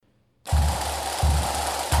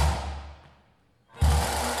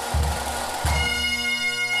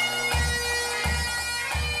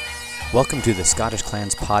Welcome to the Scottish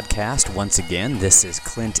Clans podcast. Once again, this is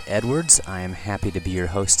Clint Edwards. I am happy to be your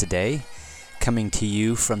host today, coming to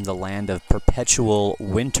you from the land of perpetual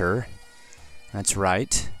winter. That's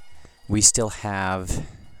right. We still have,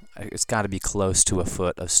 it's got to be close to a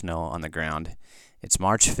foot of snow on the ground. It's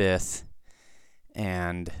March 5th,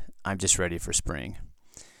 and I'm just ready for spring.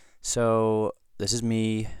 So this is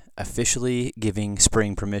me officially giving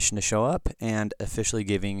spring permission to show up and officially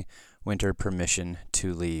giving winter permission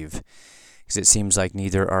to leave, because it seems like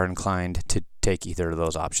neither are inclined to take either of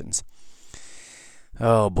those options.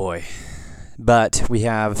 Oh boy. But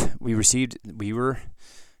God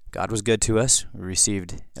was good to us. We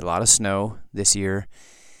received a lot of snow this year,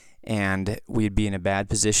 and we'd be in a bad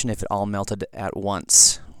position if it all melted at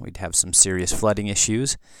once. We'd have some serious flooding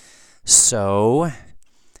issues. So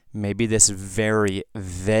maybe this very,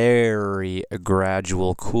 very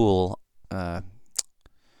gradual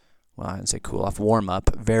warm-up,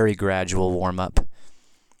 very gradual warm-up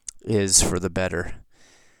is for the better.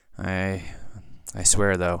 I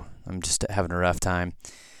swear, though, I'm just having a rough time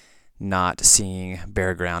not seeing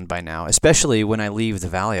bare ground by now, especially when I leave the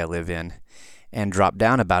valley I live in and drop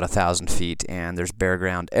down about 1,000 feet, and there's bare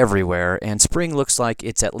ground everywhere, and spring looks like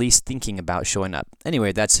it's at least thinking about showing up.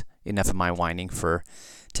 Anyway, that's enough of my whining for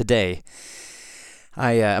today.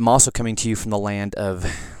 I am also coming to you from the land of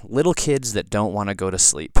little kids that don't want to go to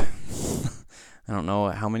sleep. I don't know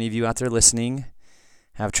how many of you out there listening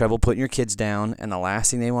have trouble putting your kids down, and the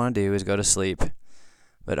last thing they want to do is go to sleep.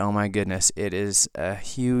 But oh my goodness, it is a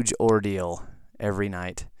huge ordeal every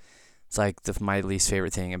night. It's like my least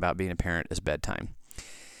favorite thing about being a parent is bedtime.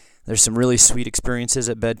 There's some really sweet experiences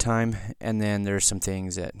at bedtime, and then there's some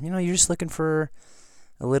things that, you're just looking for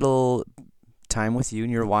a little time with you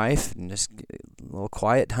and your wife, and just a little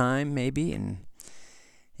quiet time maybe,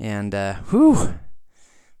 and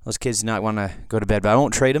those kids do not want to go to bed, but I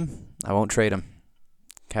won't trade them.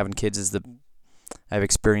 Having kids I've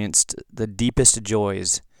experienced the deepest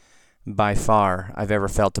joys by far I've ever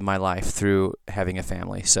felt in my life through having a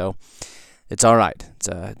family. So it's all right.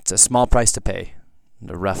 It's a small price to pay,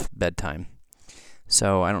 a rough bedtime.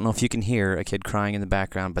 So I don't know if you can hear a kid crying in the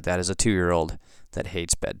background, but that is a 2-year-old that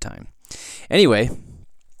hates bedtime. Anyway,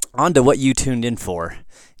 on to what you tuned in for.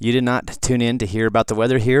 You did not tune in to hear about the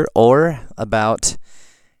weather here or about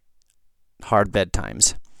hard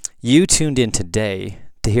bedtimes. You tuned in today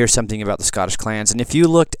to hear something about the Scottish clans, and if you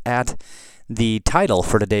looked at the title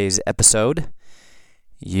for today's episode,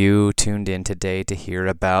 you tuned in today to hear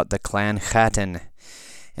about the Clan Chattan.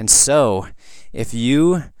 And so, if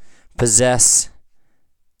you possess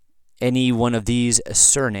any one of these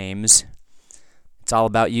surnames, it's all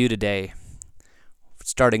about you today.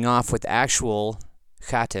 Starting off with actual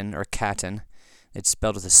Chattan or Chattan. It's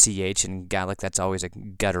spelled with a CH in Gaelic. That's always a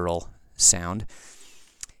guttural sound.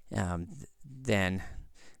 And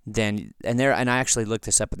I actually looked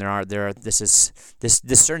this up, and this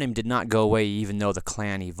surname did not go away even though the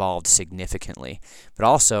clan evolved significantly. But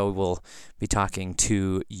also we'll be talking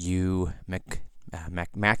to you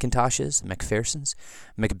Macintoshes, McPhersons,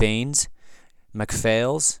 McBains,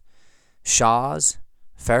 McPhails, Shaws,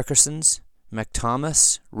 Fergursons,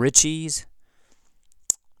 McThomas, Richies,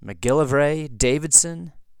 McGillivray,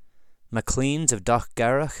 Davidson, McLeans of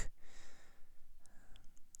Dochgarach.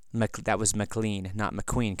 That was McLean, not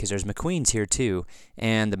McQueen, because there's McQueens here too,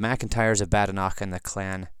 and the McIntyres of Badenoch and the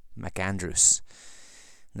Clan MacAndrews.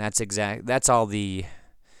 That's all the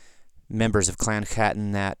members of Clan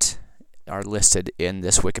Chattan that are listed in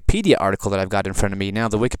this Wikipedia article that I've got in front of me. Now,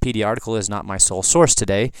 the Wikipedia article is not my sole source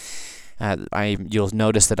today. You'll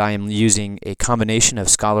notice that I am using a combination of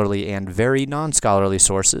scholarly and very non-scholarly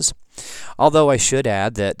sources. Although I should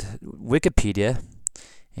add that Wikipedia,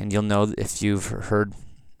 and you'll know if you've heard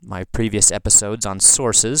my previous episodes on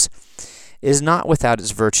sources, is not without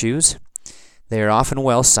its virtues. They are often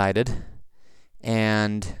well cited,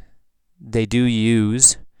 and they do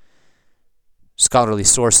use scholarly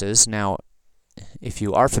sources. Now, if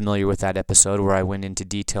you are familiar with that episode where I went into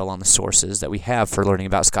detail on the sources that we have for learning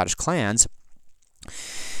about Scottish clans,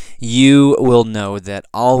 you will know that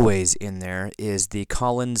always in there is the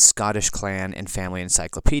Collins Scottish Clan and Family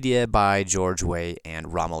Encyclopedia by George Way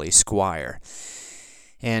and Romilly Squire.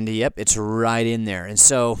 And yep, it's right in there. And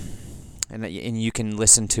so, and you can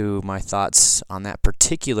listen to my thoughts on that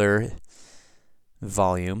particular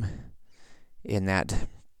volume in that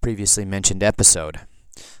previously mentioned episode.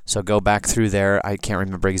 So go back through there. I can't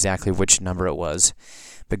remember exactly which number it was,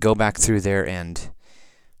 but go back through there and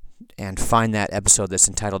find that episode that's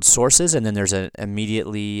entitled Sources, and then there's an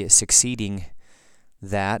immediately succeeding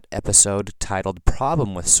that episode titled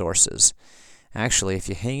Problem with Sources. Actually, if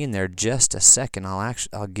you hang in there just a second,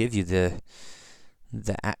 I'll give you the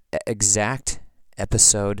exact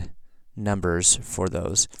episode numbers for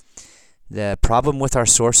those. The problem with our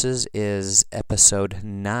sources is episode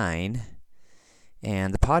 9,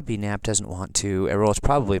 and the Podbean app doesn't want to. Well, it's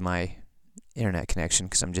probably my internet connection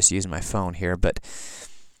because I'm just using my phone here. But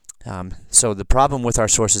so the problem with our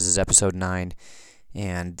sources is episode 9,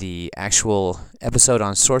 and the actual episode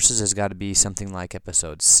on sources has got to be something like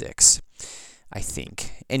episode 6, I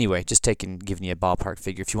think. Anyway, just giving you a ballpark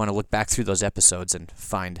figure if you want to look back through those episodes and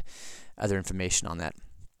find other information on that.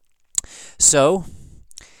 So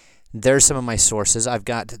there's some of my sources. I've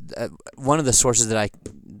got one of the sources that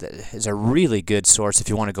is a really good source if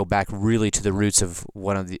you want to go back really to the roots of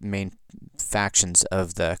one of the main factions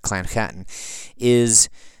of the Clan Chattan, is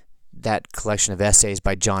that collection of essays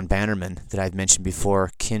by John Bannerman that I've mentioned before,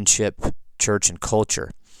 Kinship, Church, and Culture.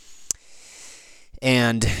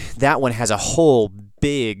 And that one has a whole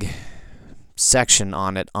big section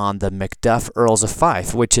on it on the Macduff Earls of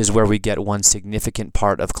Fife, which is where we get one significant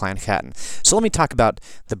part of Clan Chattan. So let me talk about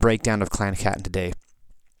the breakdown of Clan Chattan today.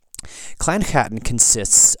 Clan Chattan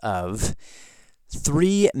consists of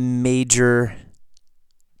 3 major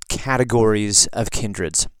categories of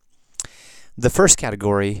kindreds. The first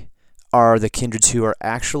category are the kindreds who are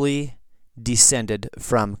actually descended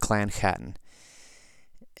from Clan Chattan.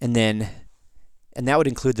 And that would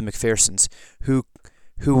include the MacPhersons,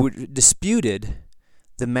 who disputed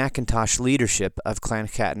the Macintosh leadership of Clan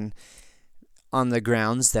Chattan on the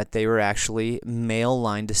grounds that they were actually male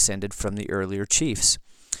line descended from the earlier chiefs.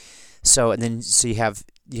 So you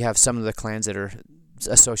have some of the clans that are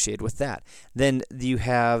associated with that. Then you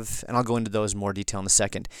have, and I'll go into those in more detail in a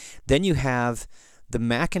second. Then you have the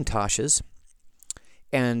Macintoshes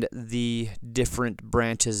and the different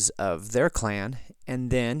branches of their clan, and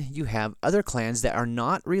then you have other clans that are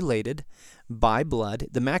not related by blood.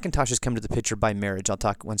 The Macintoshes come to the picture by marriage. I'll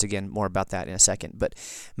talk once again more about that in a second. But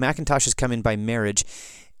Macintoshes come in by marriage,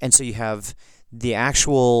 and so you have the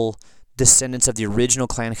actual descendants of the original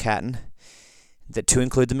Clan Chattan, to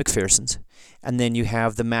include the MacPhersons, and then you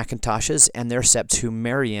have the Macintoshes and their septs who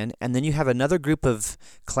marry in, and then you have another group of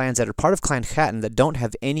clans that are part of Clan Chattan that don't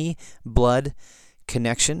have any blood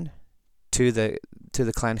connection to the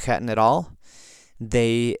Clan Chattan at all.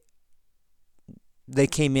 They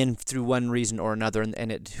came in through one reason or another,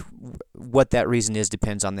 and what that reason is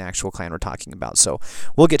depends on the actual clan we're talking about. So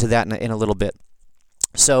we'll get to that in a little bit.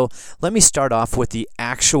 So let me start off with the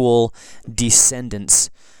actual descendants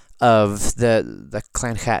of the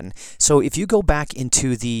Clan Chattan. So if you go back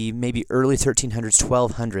into the maybe early 1300s,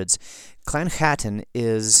 1200s, Clan Chattan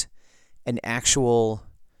is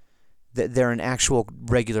they're an actual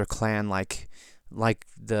regular clan like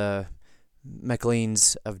the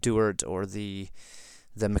MacLeans of Duart or the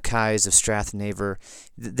Mackays of Strathnaver.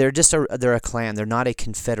 They're a clan. They're not a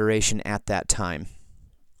confederation at that time.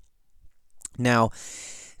 Now,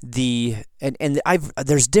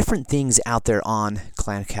 there's different things out there on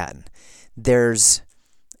Clan Chattan.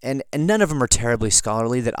 And none of them are terribly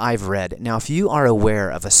scholarly that I've read. Now, if you are aware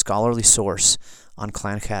of a scholarly source on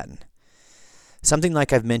Clan Chattan, something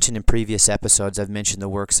like I've mentioned in previous episodes, I've mentioned the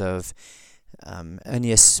works of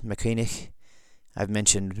Anius McCainick. I've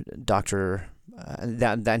mentioned Dr.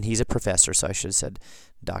 And he's a professor, so I should have said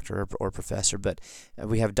doctor or professor. But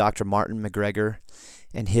we have Dr. Martin McGregor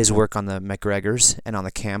and his work on the McGregors and on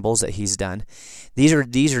the Campbells that he's done. These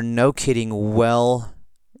are no kidding, well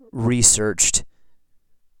researched,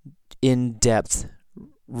 in-depth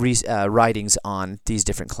writings on these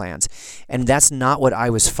different clans, and that's not what I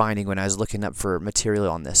was finding when I was looking up for material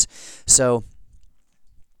on this. So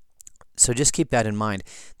just keep that in mind.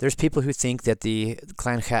 There's people who think that the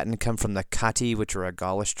Clan Chattan come from the Cati, which are a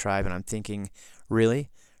Gaulish tribe, and I'm thinking, really?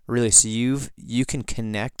 So you can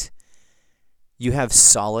connect. You have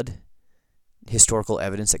solid historical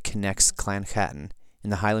evidence that connects Clan Chattan in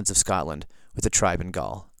the Highlands of Scotland with a tribe in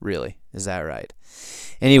Gaul. Really? Is that right?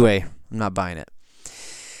 Anyway, I'm not buying it.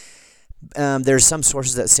 There's some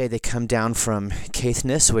sources that say they come down from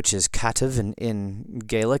Caithness, which is Caitiv in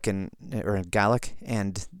Gaelic or in Gaelic,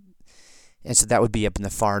 and so that would be up in the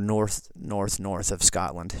far north of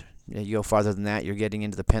Scotland. You go farther than that, you're getting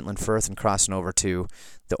into the Pentland Firth and crossing over to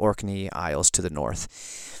the Orkney Isles to the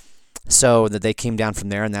north. So that they came down from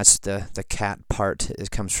there, and that's the Cat part. It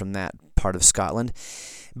comes from that part of Scotland.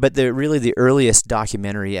 But the earliest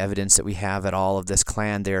documentary evidence that we have at all of this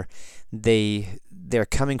clan, they're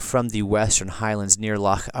coming from the Western Highlands near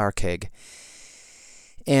Loch Arkaig,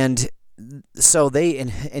 and so they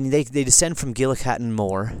descend from Gillichattan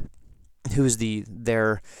Moor, who's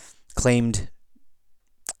their claimed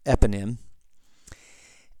eponym,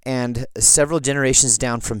 And several generations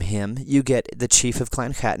down from him, you get the chief of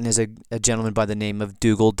Clan Chattan is a gentleman by the name of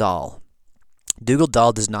Dougal Dall. Dougal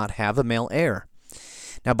Dall does not have a male heir.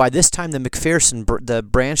 Now, by this time, the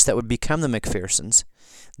branch that would become the McPhersons,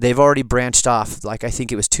 they've already branched off. Like, I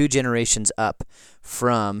think it was 2 generations up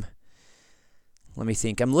from. Let me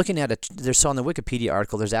think. I'm looking at there's on the Wikipedia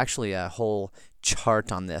article. There's actually a whole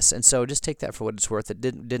chart on this, and so just take that for what it's worth. It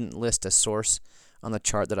didn't list a source on the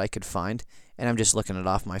chart that I could find, and I'm just looking at it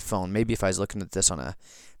off my phone. Maybe if I was looking at this on a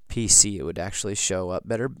PC, it would actually show up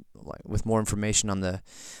better, like, with more information on the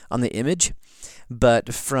image.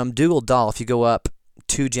 But from Dougal Dall, if you go up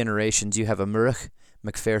 2 generations, you have a Murich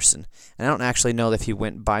McPherson, and I don't actually know if he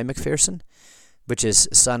went by McPherson, which is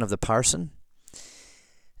son of the parson.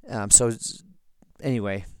 So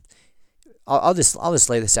anyway, I'll just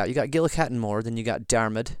lay this out. You got Gillichattan Moore, then you got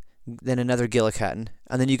Diarmid, then another Gillichattan,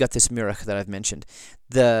 and then you got this Murich that I've mentioned.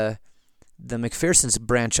 The McPhersons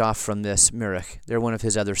branch off from this Murich. They're one of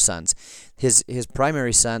his other sons. His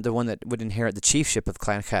primary son, the one that would inherit the chiefship of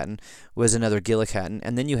Clan Chattan, was another Gillichattan,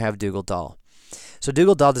 and then you have Dougal Dall. So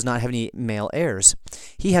Dougal Dall does not have any male heirs.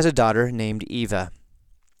 He has a daughter named Eva.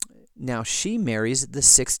 Now she marries the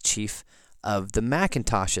 6th chief of the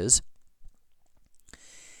Macintoshes,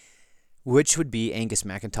 which would be Angus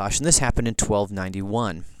MacIntosh, and this happened in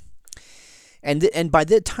 1291. And by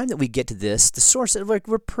the time that we get to this, the source,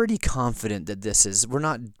 we're pretty confident that we're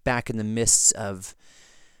not back in the mists of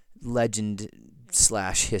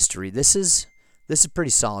legend/history. This is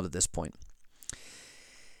pretty solid at this point.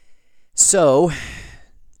 So,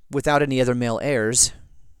 without any other male heirs,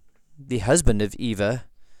 the husband of Eva,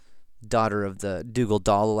 daughter of the Dougal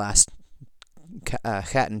Dall, the last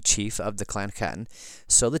Chattan chief of the Clan Chattan,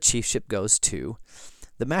 so the chiefship goes to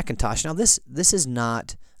the Macintosh. Now, this is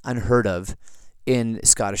not unheard of in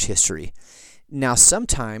Scottish history. Now,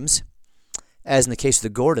 sometimes, as in the case of the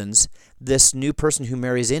Gordons, this new person who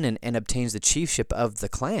marries in and obtains the chiefship of the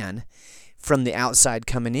clan from the outside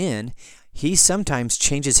coming in, he sometimes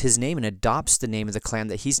changes his name and adopts the name of the clan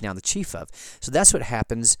that he's now the chief of. So that's what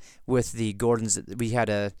happens with the Gordons. We had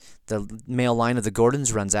the male line of the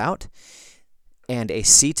Gordons runs out, and a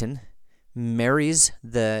Seaton marries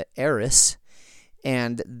the heiress,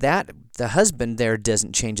 and that the husband there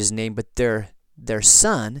doesn't change his name, but their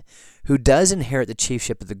son, who does inherit the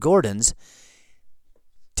chiefship of the Gordons,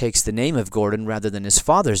 takes the name of Gordon rather than his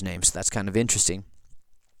father's name. So that's kind of interesting.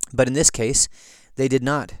 But in this case, they did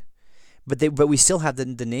not. But we still have the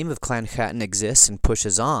name of Clan Chattan exists and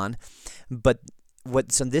pushes on.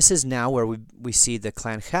 So this is now where we see the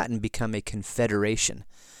Clan Chattan become a confederation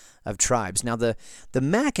of tribes. Now the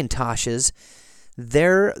Macintoshes,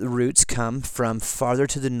 their roots come from farther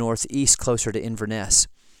to the northeast, closer to Inverness.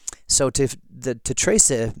 So to trace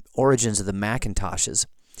the origins of the Macintoshes,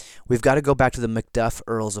 we've got to go back to the Macduff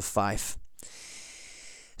Earls of Fife.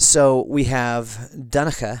 So we have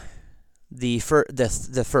Donogh the first,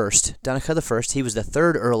 Donogh the First. He was the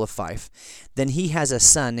 3rd Earl of Fife. Then he has a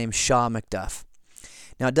son named Shaw Macduff.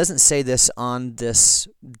 Now, it doesn't say this on this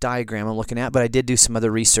diagram I'm looking at, but I did do some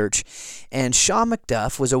other research. And Shaw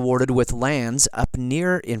Macduff was awarded with lands up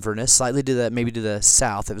near Inverness, slightly to the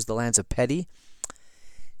south. It was the lands of Petty.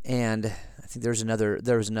 And I think there was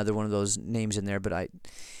another one of those names in there, but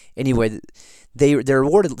anyway, they're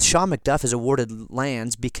awarded. Shaw Macduff is awarded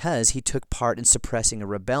lands because he took part in suppressing a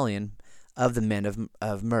rebellion of the men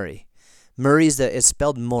of Murray. Murray it's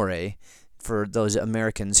spelled Moray for those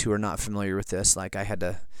Americans who are not familiar with this. Like, I had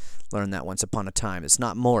to learn that once upon a time. It's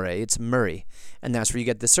not Moray, it's Murray, and that's where you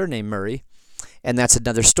get the surname Murray. And that's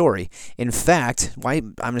another story. In fact,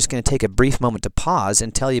 I'm just going to take a brief moment to pause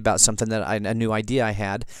and tell you about something that a new idea I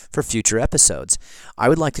had for future episodes. I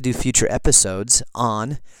would like to do future episodes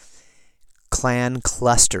on clan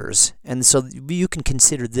clusters, and so you can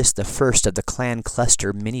consider this the first of the clan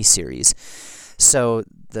cluster miniseries. So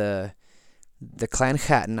the Clan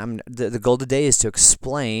Chattan, the goal today is to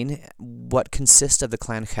explain what consists of the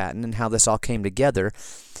Clan Chattan and how this all came together,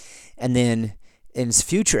 and then in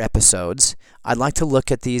future episodes, I'd like to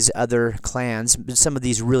look at these other clans, some of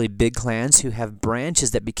these really big clans who have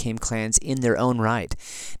branches that became clans in their own right.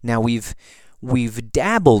 Now, we've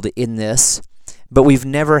dabbled in this, but we've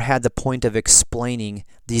never had the point of explaining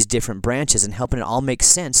these different branches and helping it all make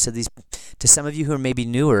sense to some of you who are maybe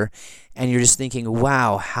newer, and you're just thinking,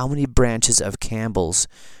 wow, how many branches of Campbell's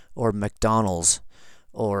or McDonald's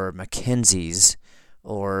or Mackenzie's,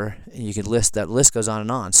 or you could list, that list goes on and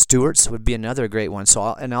on. Stewart's would be another great one.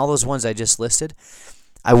 So, and all those ones I just listed,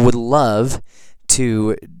 I would love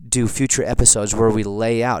to do future episodes where we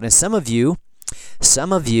lay out. And some of you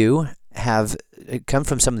have come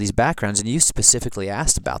from some of these backgrounds, and you specifically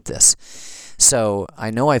asked about this. So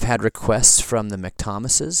I know I've had requests from the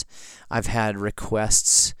McThomases. I've had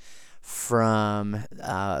requests from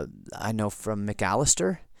from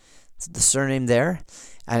McAllister, the surname there,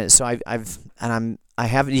 and so I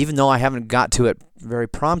haven't, even though I haven't got to it very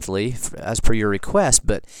promptly as per your request,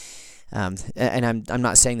 but and I'm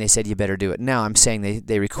not saying they said you better do it now. I'm saying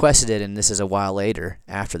they requested it, and this is a while later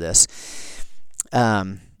after this.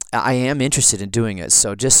 I am interested in doing it,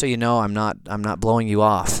 so just so you know, I'm not blowing you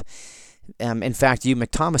off. In fact, you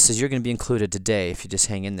McThomases, you're going to be included today if you just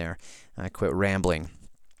hang in there. I quit rambling.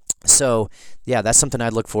 So yeah, that's something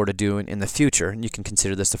I'd look forward to doing in the future, and you can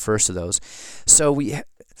consider this the first of those. So the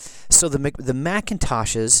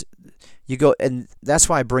Macintoshes, you go, and that's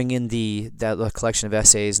why I bring in that collection of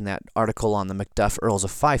essays and that article on the Macduff Earls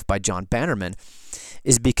of Fife by John Bannerman,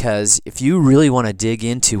 is because if you really want to dig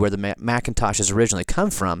into where the Macintoshes originally come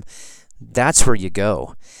from, that's where you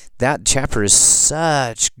go. That chapter is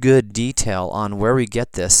such good detail on where we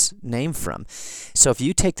get this name from. So if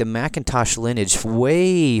you take the Macintosh lineage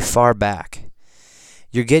way far back,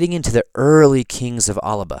 you're getting into the early kings of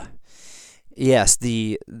Alba. Yes,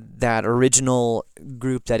 that original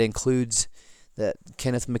group that includes that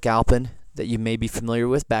Kenneth MacAlpin that you may be familiar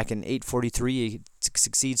with. Back in 843, he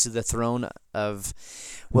succeeds to the throne of,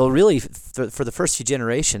 well, really for the first few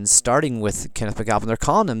generations, starting with Kenneth MacAlpin, they're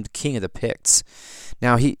calling him the King of the Picts.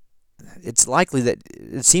 Now it's likely that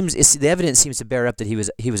the evidence seems to bear up that he was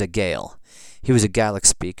a Gael. He was a Gaelic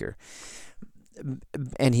speaker,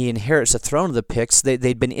 and he inherits the throne of the Picts.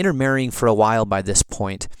 They'd been intermarrying for a while by this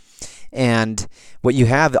point. And what you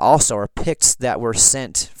have also are Picts that were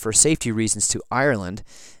sent for safety reasons to Ireland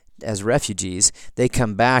as refugees. They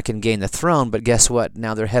come back and gain the throne, but guess what?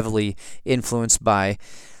 Now they're heavily influenced by,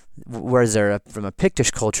 whereas they're from a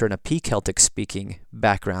Pictish culture and a P-Celtic speaking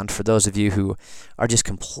background. For those of you who are just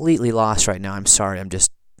completely lost right now, I'm sorry. I'm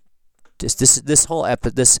just this whole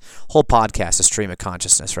podcast is stream of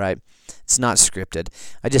consciousness, right? It's not scripted.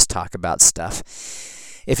 I just talk about stuff.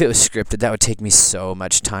 If it was scripted, that would take me so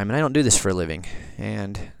much time, and I don't do this for a living.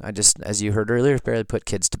 And I just, as you heard earlier, barely put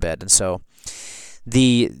kids to bed. And so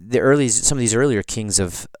some of these earlier kings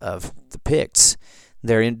of the Picts,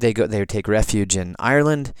 they take refuge in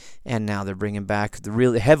Ireland, and now they're bringing back, they're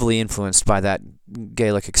really heavily influenced by that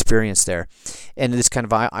Gaelic experience there. And it's kind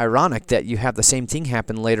of ironic that you have the same thing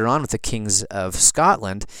happen later on with the kings of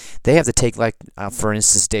Scotland. They have to take, for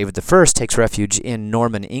instance, David I takes refuge in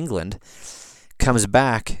Norman England, comes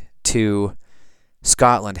back to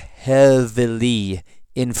Scotland heavily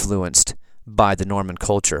influenced by the Norman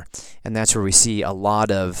culture, and that's where we see a lot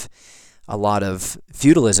of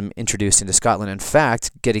feudalism introduced into Scotland. In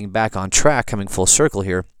fact, getting back on track, coming full circle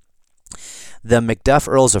here, the Macduff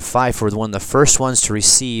Earls of Fife were one of the first ones to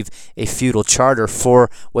receive a feudal charter for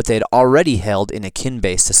what they had already held in a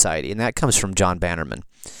kin-based society, and that comes from John Bannerman,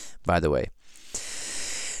 by the way.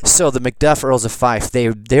 So the Macduff Earls of Fife,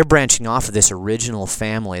 they're branching off of this original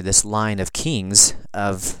family, this line of kings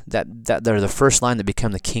of that they're the first line that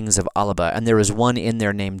become the kings of Alba, and there was one in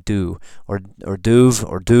there named Du or Duv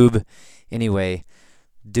or Dub. Anyway,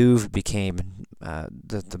 Duv became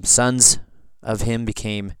the sons of him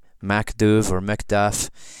became Macduv or Macduff,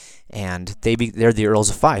 and they're the Earls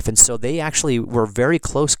of Fife, and so they actually were very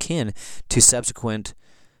close kin to subsequent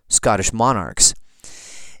Scottish monarchs.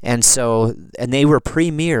 And they were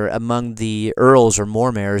premier among the earls or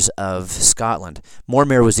mormaers of Scotland.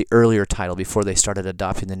 Mormaer was the earlier title before they started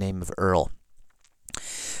adopting the name of earl.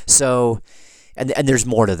 So, and there's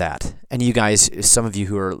more to that. And you guys, some of you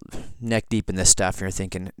who are neck deep in this stuff, you're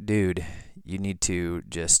thinking, dude, you need to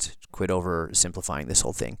just quit oversimplifying this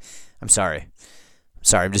whole thing. I'm sorry.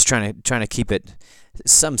 I'm just trying to keep it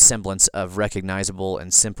some semblance of recognizable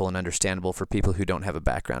and simple and understandable for people who don't have a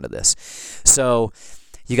background of this. So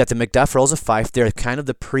you got the Macduff Earls of Fife. They're kind of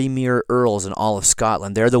the premier earls in all of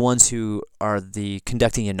Scotland. They're the ones who are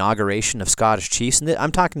conducting the inauguration of Scottish chiefs. And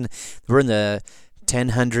I'm talking, we're in the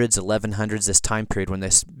 1000s, 1100s, this time period when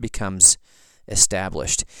this becomes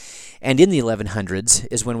established. And in the 1100s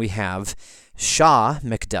is when we have Shaw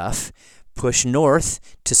Macduff push north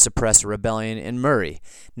to suppress a rebellion in Murray.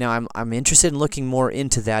 Now, I'm interested in looking more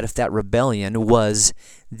into that, if that rebellion was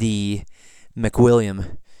the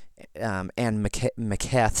MacWilliam and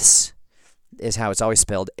Maceths, is how it's always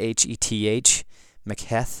spelled, Heth,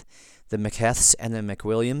 Maceth. The Maceths and the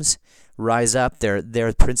MacWilliams rise up.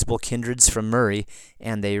 They're principal kindreds from Murray,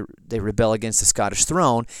 and they rebel against the Scottish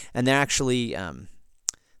throne, and they're actually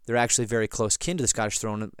They're actually very close kin to the Scottish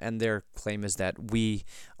throne, and their claim is that we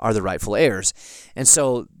are the rightful heirs. And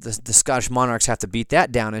so the Scottish monarchs have to beat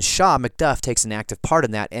that down, and Shaw Macduff takes an active part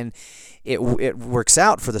in that, and it works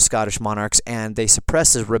out for the Scottish monarchs, and they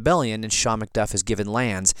suppress the rebellion, and Shaw Macduff is given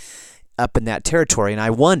lands up in that territory. And I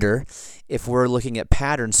wonder if we're looking at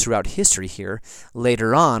patterns throughout history here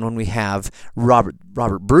later on when we have Robert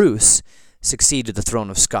Bruce succeed to the throne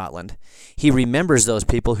of Scotland. He remembers those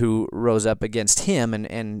people who rose up against him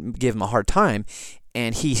and gave him a hard time,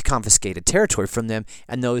 and he confiscated territory from them,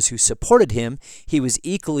 and those who supported him, he was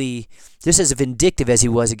equally just as vindictive as he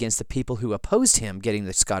was against the people who opposed him getting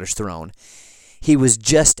the Scottish throne. He was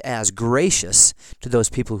just as gracious to those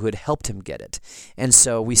people who had helped him get it. And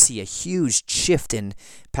so we see a huge shift in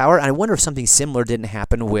power. And I wonder if something similar didn't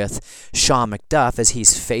happen with Shaw Macduff, as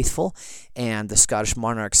he's faithful, and the Scottish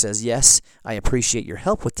monarch says, yes, I appreciate your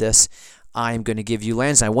help with this. I'm going to give you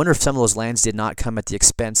lands. And I wonder if some of those lands did not come at the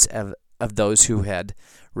expense of those who had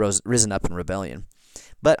risen up in rebellion.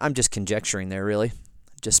 But I'm just conjecturing there, really.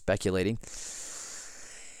 Just speculating.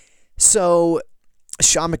 So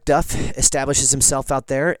Shaw Macduff establishes himself out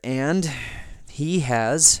there, and he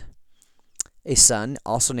has a son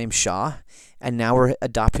also named Shaw, and now we're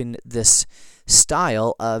adopting this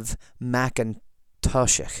style of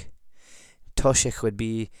Macintoshich. Toshich would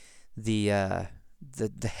be the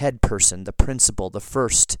head person, the principal, the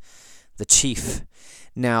first, the chief.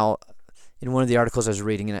 Now, in one of the articles I was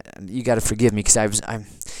reading, and you got to forgive me because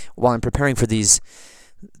while I'm preparing for these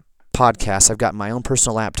podcasts, I've got my own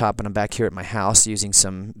personal laptop, and I'm back here at my house using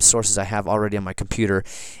some sources I have already on my computer,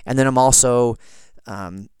 and then I'm also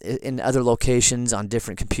in other locations on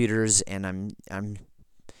different computers, and I'm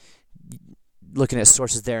looking at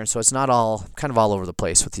sources there, and so it's not all kind of all over the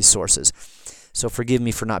place with these sources. So forgive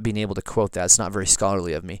me for not being able to quote that. It's not very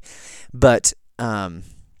scholarly of me, but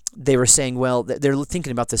they were saying, well, they're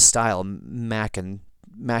thinking about this style, Macintoshich,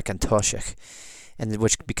 and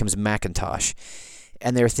which becomes Macintosh.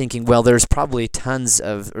 And they're thinking, well, there's probably tons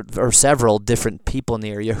of, or several different people in the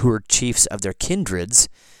area who are chiefs of their kindreds.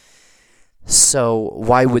 So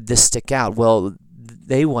why would this stick out? Well,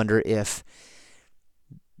 they wonder if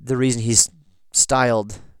the reason he's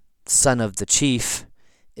styled son of the chief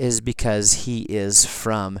is because he is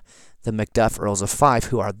from the Macduff Earls of Fife,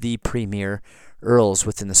 who are the premier earls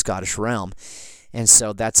within the Scottish realm. And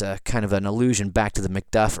so that's a kind of an allusion back to the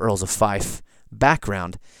Macduff Earls of Fife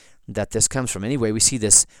background that this comes from. Anyway, we see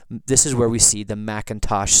this is where we see the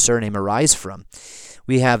Macintosh surname arise from.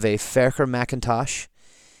 We have a Ferchar Macintosh,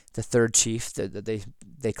 the third chief, that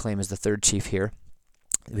they claim is the third chief here.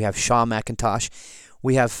 We have Shaw Macintosh.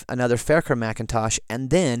 We have another Ferchar Macintosh, and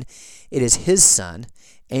then it is his son,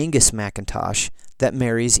 Angus Macintosh, that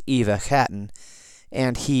marries Eva Chattan,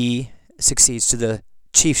 and he succeeds to the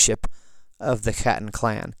chiefship of the Chattan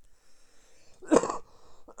clan.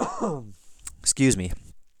 Excuse me.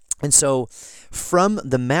 And so from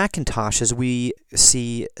the Macintoshes, we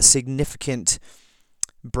see significant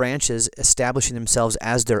branches establishing themselves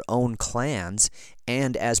as their own clans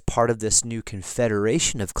and as part of this new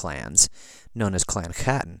confederation of clans known as Clan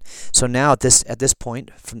Chattan. So now at this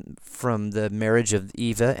point, from the marriage of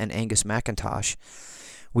Eva and Angus Macintosh,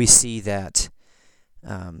 we see that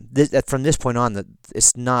that from this point on, that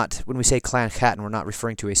it's not, when we say Clan Chattan, we're not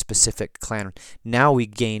referring to a specific clan. Now we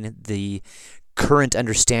gain the current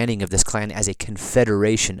understanding of this clan as a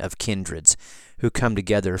confederation of kindreds who come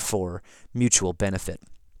together for mutual benefit.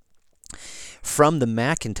 From the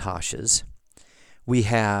Macintoshes, we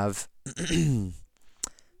have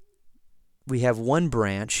one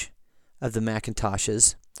branch of the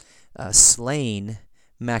Macintoshes, Slain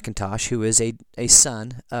Macintosh, who is a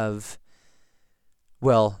son of,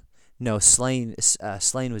 well, no, Slain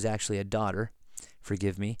was actually a daughter,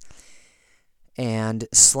 forgive me. And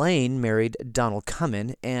Slain married Donald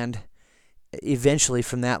Cummin, and eventually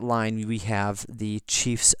from that line we have the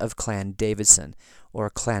chiefs of Clan Davidson, or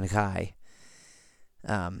Clan Guy.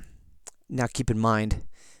 Now keep in mind,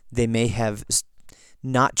 they may have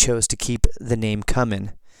not chose to keep the name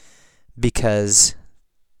Cummin because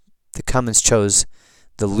the Cummins chose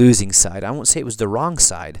the losing side. I won't say it was the wrong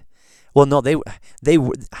side. Well, no, they were,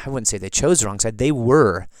 I wouldn't say they chose the wrong side. They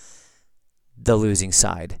were the losing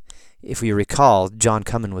side. If we recall, John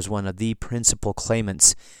Cummin was one of the principal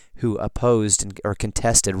claimants who opposed or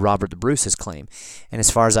contested Robert the Bruce's claim. And as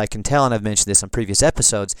far as I can tell, and I've mentioned this on previous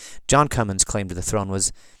episodes, John Cummin's claim to the throne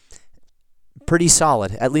was pretty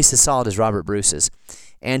solid, at least as solid as Robert Bruce's.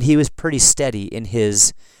 And he was pretty steady in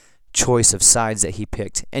his choice of sides that he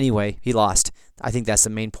picked. Anyway, he lost. I think that's the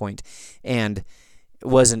main point. And it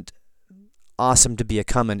wasn't awesome to be a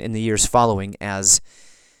Cummin in the years following as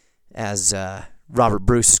Robert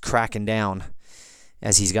Bruce is cracking down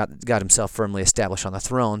as he's got himself firmly established on the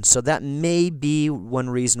throne. So that may be one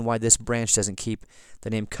reason why this branch doesn't keep the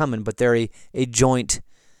name Cummin, but they're a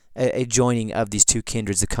joining of these two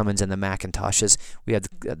kindreds, the Cummins and the McIntoshes. We have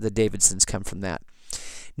the Davidsons come from that.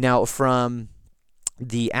 Now, from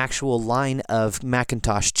the actual line of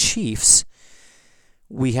McIntosh chiefs,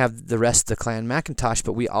 we have the rest of the Clan McIntosh,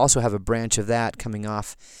 but we also have a branch of that coming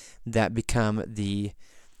off that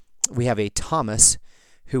we have a Thomas,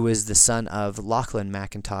 who is the son of Lachlan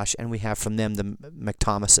McIntosh, and we have from them the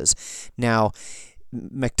McThomases. Now,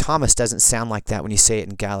 McThomas doesn't sound like that when you say it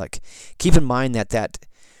in Gaelic. Keep in mind that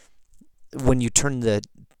when you turn the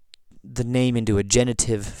name into a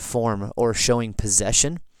genitive form or showing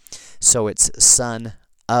possession, so it's son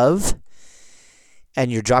of,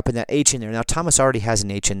 and you're dropping that H in there. Now, Thomas already has an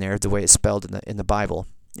H in there, the way it's spelled in the Bible,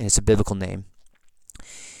 and it's a biblical name.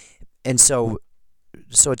 And so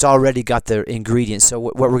it's already got the ingredients. So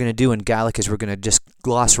what we're going to do in Gaelic is we're going to just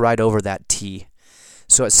gloss right over that T,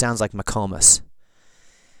 so it sounds like McComas.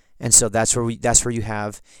 And so that's where you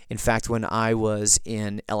have. In fact, when I was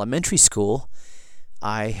in elementary school,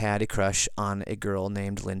 I had a crush on a girl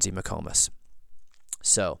named Lindsay McComas.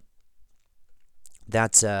 So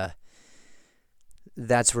that's where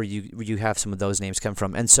you have some of those names come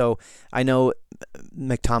from. And so I know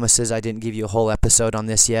McThomases, I didn't give you a whole episode on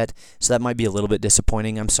this yet, so that might be a little bit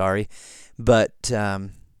disappointing. I'm sorry, but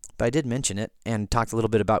I did mention it and talked a little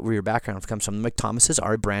bit about where your background comes from. The McThomases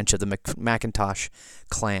are a branch of the McIntosh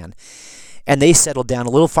clan, and they settled down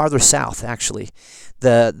a little farther south. Actually,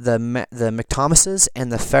 the McThomases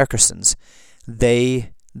and the Fergusons,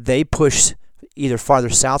 they pushed either farther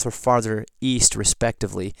south or farther east,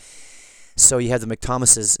 respectively. So you have the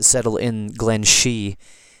McThomases settle in Glen Shee,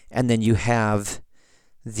 and then you have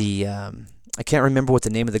the I can't remember what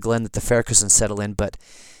the name of the glen that the Fergusons settle in, but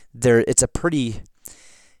it's a pretty.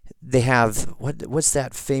 They have what's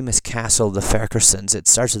that famous castle, the Fergusons? It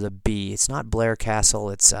starts with a B. It's not Blair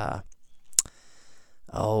Castle. It's it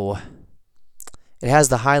has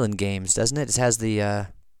the Highland games, doesn't it? It has the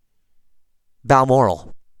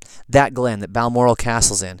Balmoral. That glen that Balmoral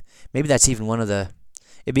Castle's in. Maybe that's even one of the.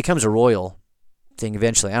 It becomes a royal thing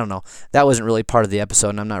eventually. I don't know. That wasn't really part of the episode,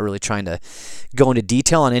 and I'm not really trying to go into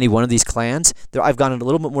detail on any one of these clans. I've gone into a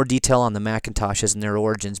little bit more detail on the McIntoshes and their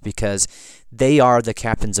origins because they are the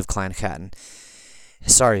captains of Clan Chattan.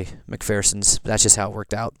 Sorry, McPhersons, but that's just how it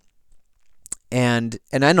worked out. And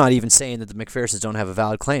I'm not even saying that the McPhersons don't have a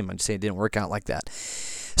valid claim. I'm just saying it didn't work out like that.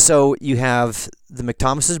 So you have the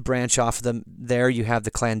McThomases branch off of them there. You have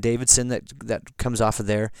the Clan Davidson that comes off of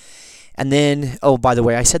there. And then, by the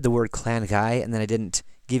way, I said the word clan guy, and then I didn't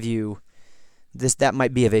give you this. That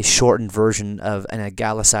might be of a shortened version of and a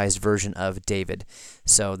Gallicized version of David.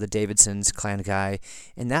 So the Davidsons, clan guy,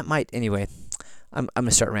 and that might anyway. I'm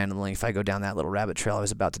gonna start rambling if I go down that little rabbit trail I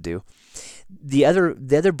was about to do. The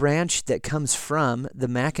other branch that comes from the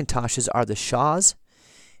McIntoshes are the Shaws,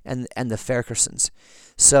 and the Fergusons.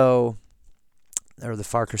 So, or the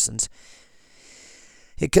Farquharsons.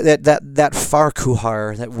 That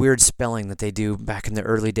Farquhar, that weird spelling that they do back in the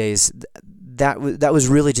early days, that was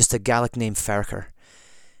really just a Gaelic name, Farquhar,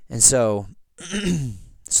 and so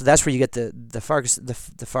that's where you get the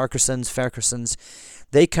Farquharsons.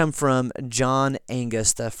 They come from John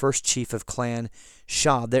Angus, the first chief of Clan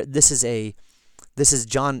Shaw. This is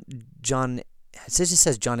John. It just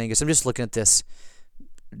says John Angus. I'm just looking at this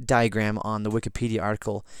diagram on the Wikipedia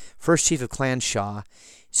article. First chief of Clan Shaw.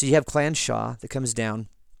 So you have Clan Shaw that comes down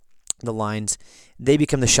the lines. They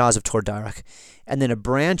become the Shaws of Tordarroch. And then a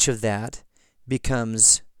branch of that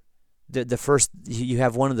becomes the first. You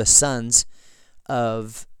have one of the sons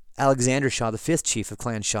of Alexander Shaw, the fifth chief of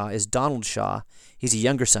Clan Shaw, is Donald Shaw. He's a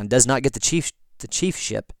younger son, does not get the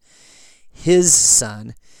chiefship. His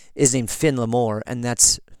son is named Finla More, and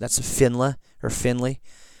that's Finla or Finley.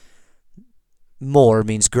 More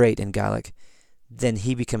means great in Gaelic. Then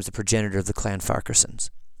he becomes the progenitor of the Clan Farquharsons.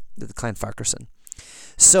 The Clan Farquharson.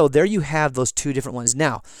 So there you have those two different ones.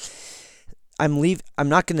 Now, I'm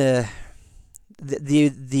not going to.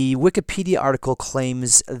 The Wikipedia article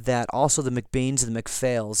claims that also the McBeans and the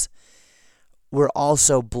McPhails were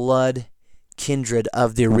also blood kindred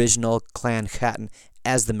of the original Clan Chattan,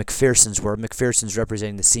 as the McPhersons were. McPhersons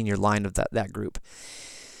representing the senior line of that group.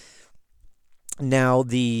 Now so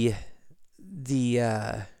the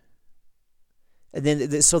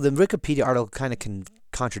Wikipedia article kind of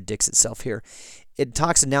contradicts itself here. It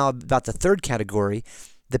talks now about the third category,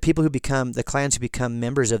 the people the clans who become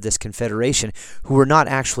members of this confederation, who were not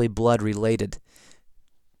actually blood related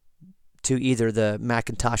to either the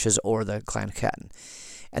McIntoshes or the Clan Chattan.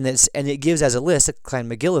 And it gives as a list the Clan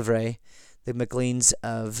MacGillivray, the MacLeans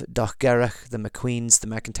of Dochgarach, the McQueens, the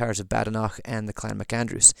McIntyres of Badenoch, and the Clan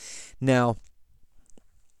MacAndrews. Now,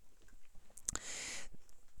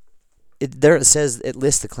 it says it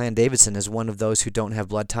lists the Clan Davidson as one of those who don't have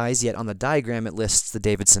blood ties, yet on the diagram it lists the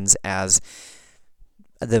Davidsons as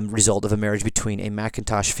the result of a marriage between a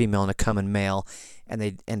McIntosh female and a Cummin male, and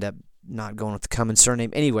they end up not going with the Cummin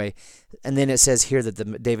surname anyway. And then it says here that the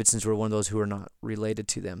Davidsons were one of those who are not related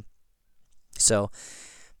to them. So,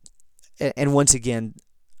 and once again,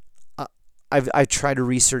 I've tried to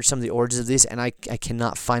research some of the origins of this, and I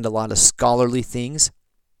cannot find a lot of scholarly things.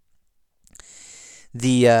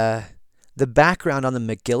 The background on the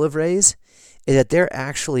MacGillivrays is that they're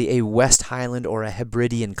actually a West Highland or a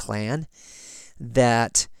Hebridean clan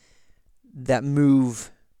that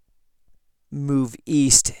move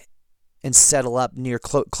east and settle up near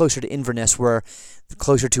closer to Inverness,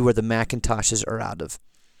 closer to where the Macintoshes are out of.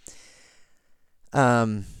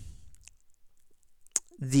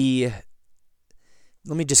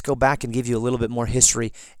 Let me just go back and give you a little bit more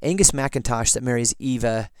history. Angus McIntosh that marries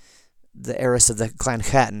Eva, the heiress of the Clan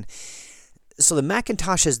Chattan. So the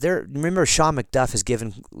Macintoshes, remember Sean Macduff has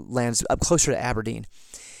given lands up closer to Aberdeen.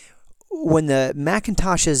 When the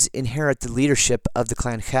Macintoshes inherit the leadership of the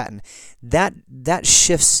Clan Chattan, that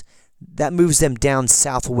moves them down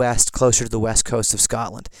southwest, closer to the west coast of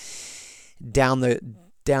Scotland, down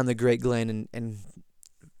the Great Glen and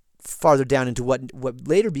farther down into what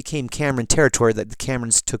later became Cameron territory that the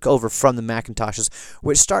Camerons took over from the Macintoshes,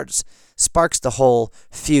 which sparks the whole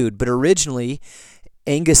feud. But originally,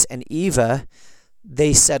 Angus and Eva,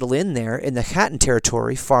 they settle in there in the Chattan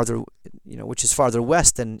territory, which is farther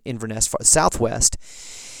west than Inverness, southwest.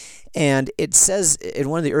 And it says in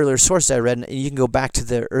one of the earlier sources I read, and you can go back to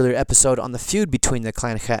the earlier episode on the feud between the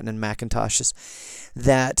Clan Chattan and Macintoshes,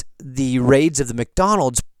 that the raids of the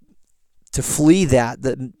MacDonalds to flee that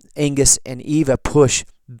Angus and Eva push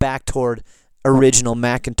back toward original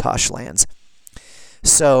Macintosh lands.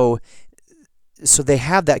 So they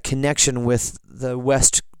have that connection with the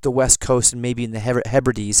west coast and maybe in the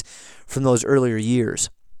Hebrides from those earlier years.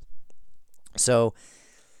 So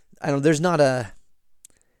there's not a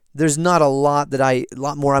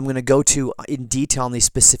lot more I'm going to go to in detail on these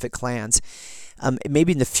specific clans.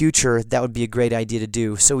 Maybe in the future that would be a great idea to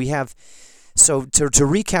do. So to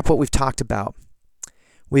recap what we've talked about,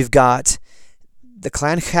 we've got the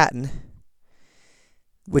Clan Chattan,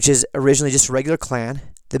 which is originally just a regular clan.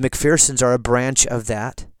 The McPhersons are a branch of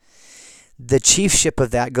that. The chiefship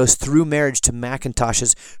of that goes through marriage to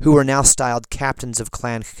Macintoshes, who are now styled captains of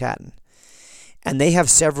Clan Chattan. And they have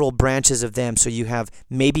several branches of them. So you have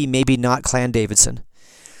maybe not Clan Davidson.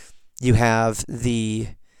 You have the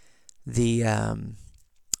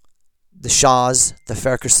Shaws, the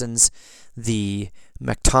Fergusons, the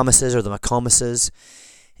McThomases or the McComases,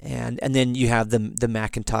 and then you have the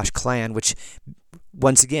Macintosh clan, which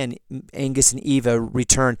once again Angus and Eva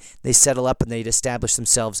return. They settle up and they'd establish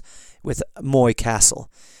themselves with Moy Castle,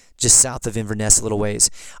 just south of Inverness a little ways.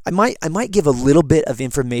 I might give a little bit of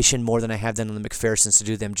information more than I have done on the McPhersons to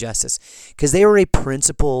do them justice, because they were a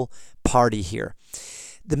principal party here.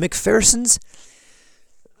 The McPhersons,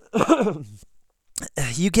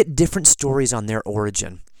 you get different stories on their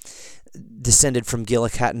origin, descended from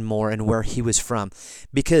Gillichattan Moore and where he was from,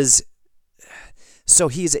 because so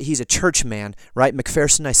he's a churchman, right?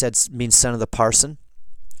 McPherson, I said, means son of the parson.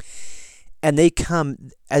 And they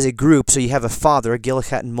come as a group, so you have a father,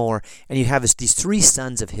 Gillichattan Moore, and you have these three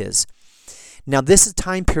sons of his. Now, this is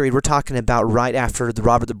time period we're talking about right after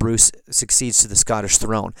Robert the Bruce succeeds to the Scottish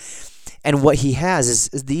throne. And what he has is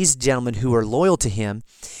these gentlemen who are loyal to him.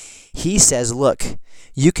 He says, look,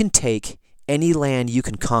 you can take any land you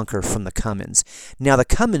can conquer from the Cummins. Now, the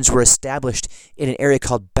Cummins were established in an area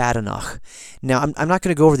called Badenoch. Now, I'm not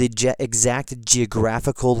going to go over the exact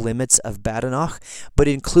geographical limits of Badenoch, but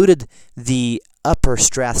it included the upper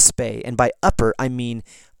Strathspey. And by upper, I mean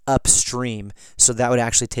upstream. So that would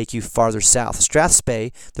actually take you farther south.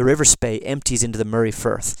 Strathspey, the River Spey, empties into the Murray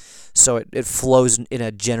Firth. So it flows in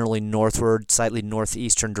a generally northward, slightly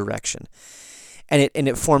northeastern direction. And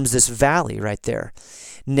it forms this valley right there.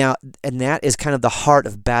 Now, and that is kind of the heart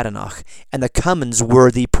of Badenoch, and the Cummins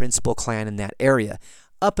were the principal clan in that area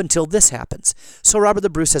up until this happens. So Robert the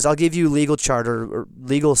Bruce says, I'll give you legal charter or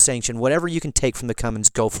legal sanction, whatever you can take from the Cummins,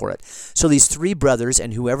 go for it. So these three brothers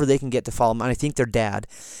and whoever they can get to follow them, and I think their dad,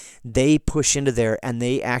 they push into there and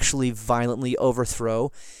they actually violently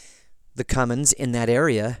overthrow the Cummins in that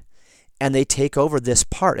area, and they take over this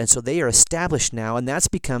part. And so they are established now, and that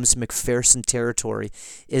becomes McPherson territory,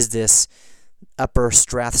 is this upper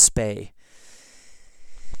Strathspey.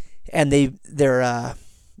 And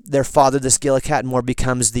their father, this Gilla Catmore,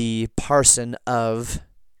 becomes the parson of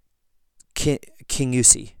King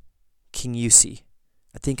Usi. King Usi.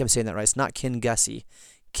 I think I'm saying that right. It's not King Gussie.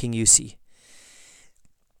 King Usi.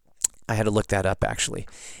 I had to look that up, actually.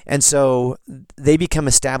 And so they become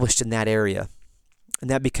established in that area. And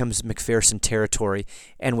that becomes McPherson territory.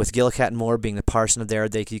 And with Gilla Catmore being the parson of there,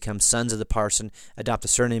 they become sons of the parson, adopt the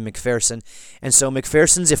surname McPherson. And so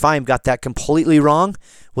McPherson's, if I got that completely wrong,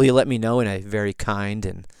 will you let me know in a very kind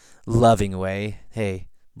and loving way? Hey,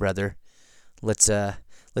 brother, let's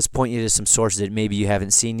point you to some sources that maybe you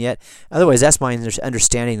haven't seen yet. Otherwise, that's my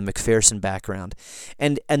understanding the McPherson background.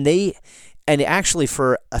 And actually,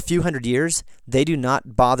 for a few hundred years, they do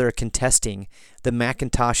not bother contesting the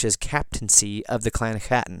McIntosh's captaincy of the Clan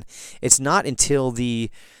Chattan. It's not until it's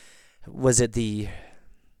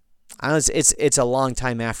a long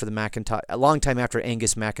time after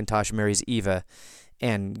Angus McIntosh marries Eva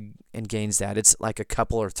and gains that. It's like a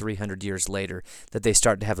couple or 300 years later that they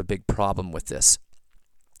start to have a big problem with this.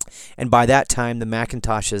 And by that time, the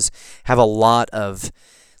McIntoshes have a lot of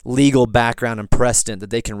legal background and precedent that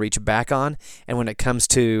they can reach back on, and when it comes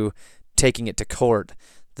to taking it to court,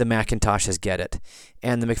 the McIntoshes get it.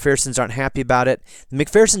 And the McPhersons aren't happy about it. The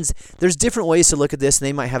McPhersons, there's different ways to look at this, and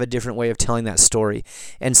they might have a different way of telling that story.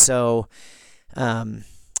 And so,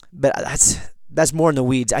 but that's more in the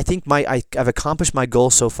weeds. I think I've accomplished my goal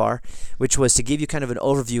so far, which was to give you kind of an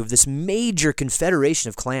overview of this major confederation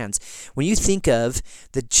of clans. When you think of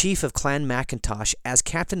the chief of Clan McIntosh as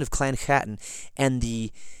captain of Clan Chattan and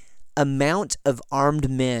the amount of armed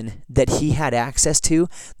men that he had access to,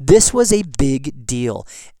 this was a big deal.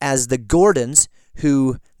 As the Gordons,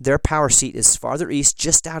 who their power seat is farther east,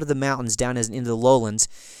 just out of the mountains, down into the lowlands,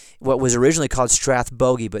 what was originally called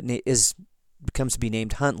Strathbogie, but becomes to be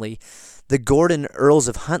named Huntley. The Gordon Earls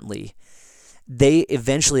of Huntley, they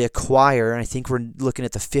eventually acquire, and I think we're looking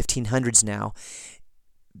at the 1500s now,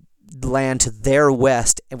 land to their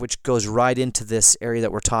west, which goes right into this area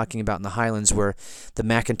that we're talking about in the Highlands, where the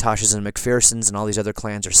McIntoshes and McPhersons and all these other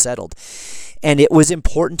clans are settled. And it was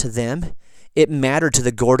important to them. It mattered to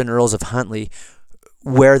the Gordon Earls of Huntley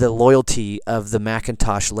where the loyalty of the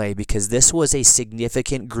McIntosh lay, because this was a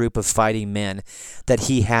significant group of fighting men that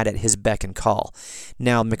he had at his beck and call.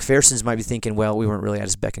 Now, McPhersons might be thinking, well, we weren't really at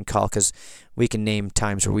his beck and call, because we can name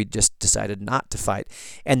times where we just decided not to fight.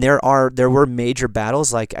 And there were major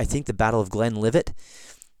battles, like I think the Battle of Glenlivet.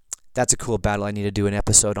 That's a cool battle I need to do an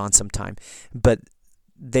episode on sometime. But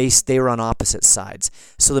they were on opposite sides.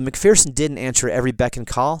 So the McPherson didn't answer every beck and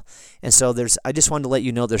call. And so I just wanted to let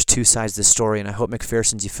you know there's two sides to the story, and I hope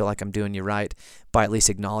McPhersons, you feel like I'm doing you right by at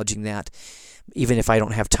least acknowledging that, even if I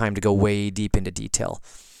don't have time to go way deep into detail.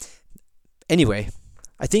 Anyway,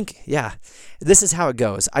 I think, yeah, this is how it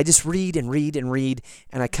goes. I just read and read and read,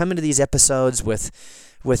 and I come into these episodes with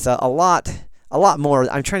a lot more.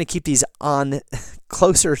 I'm trying to keep these on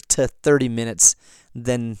closer to 30 minutes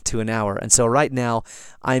than to an hour. And so right now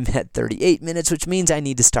I'm at 38 minutes, which means I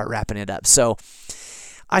need to start wrapping it up. So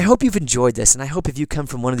I hope you've enjoyed this, and I hope if you come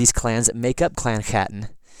from one of these clans that make up Clan Chattan,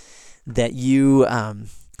 that you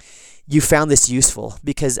found this useful,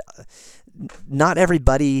 because not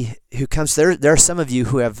everybody who comes there are some of you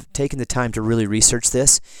who have taken the time to really research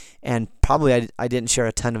this, and probably I didn't share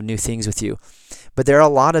a ton of new things with you, but there are a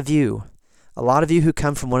lot of you who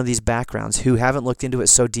come from one of these backgrounds who haven't looked into it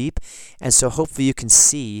so deep, and so hopefully you can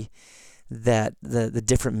see that the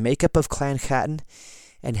different makeup of Clan Chattan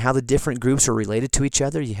and how the different groups are related to each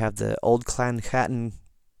other. You have the old Clan Chattan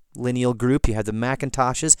lineal group, you have the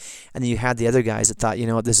McIntoshes, and then you had the other guys that thought, you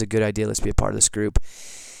know what, this is a good idea, let's be a part of this group.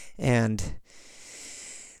 And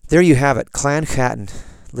there you have it, Clan Chattan,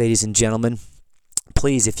 ladies and gentlemen.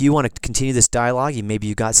 Please, if you want to continue this dialogue, maybe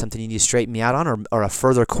you got something you need to straighten me out on, or a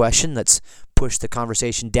further question that's push the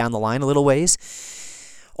conversation down the line a little ways,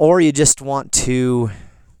 or you just want to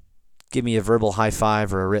give me a verbal high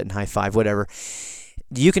five or a written high five, whatever,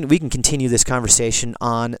 we can continue this conversation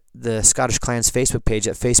on the Scottish Clans Facebook page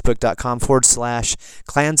at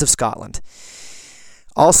facebook.com/Clans of Scotland.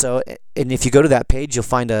 Also, and if you go to that page, you'll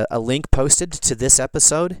find a link posted to this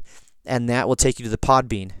episode, and that will take you to the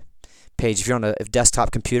Podbean page. If you're on a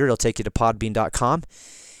desktop computer, it'll take you to podbean.com,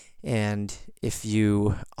 and if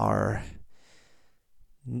you are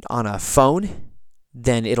on a phone,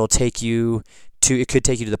 then it could take you to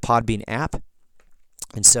the Podbean app.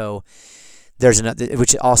 And so there's another,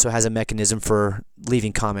 which also has a mechanism for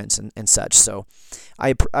leaving comments and such. So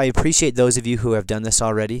I appreciate those of you who have done this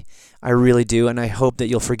already. I really do, and I hope that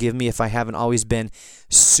you'll forgive me if I haven't always been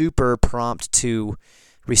super prompt to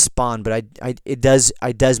respond, but it does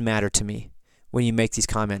matter to me when you make these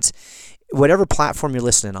comments. Whatever platform you're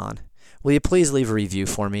listening on, will you please leave a review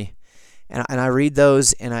for me? And I read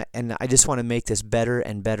those, and I just want to make this better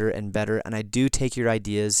and better and better. And I do take your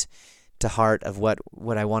ideas to heart of what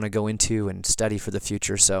I want to go into and study for the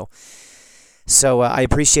future. So I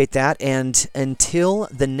appreciate that. And until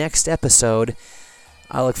the next episode,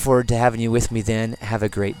 I look forward to having you with me then. Have a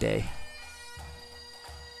great day.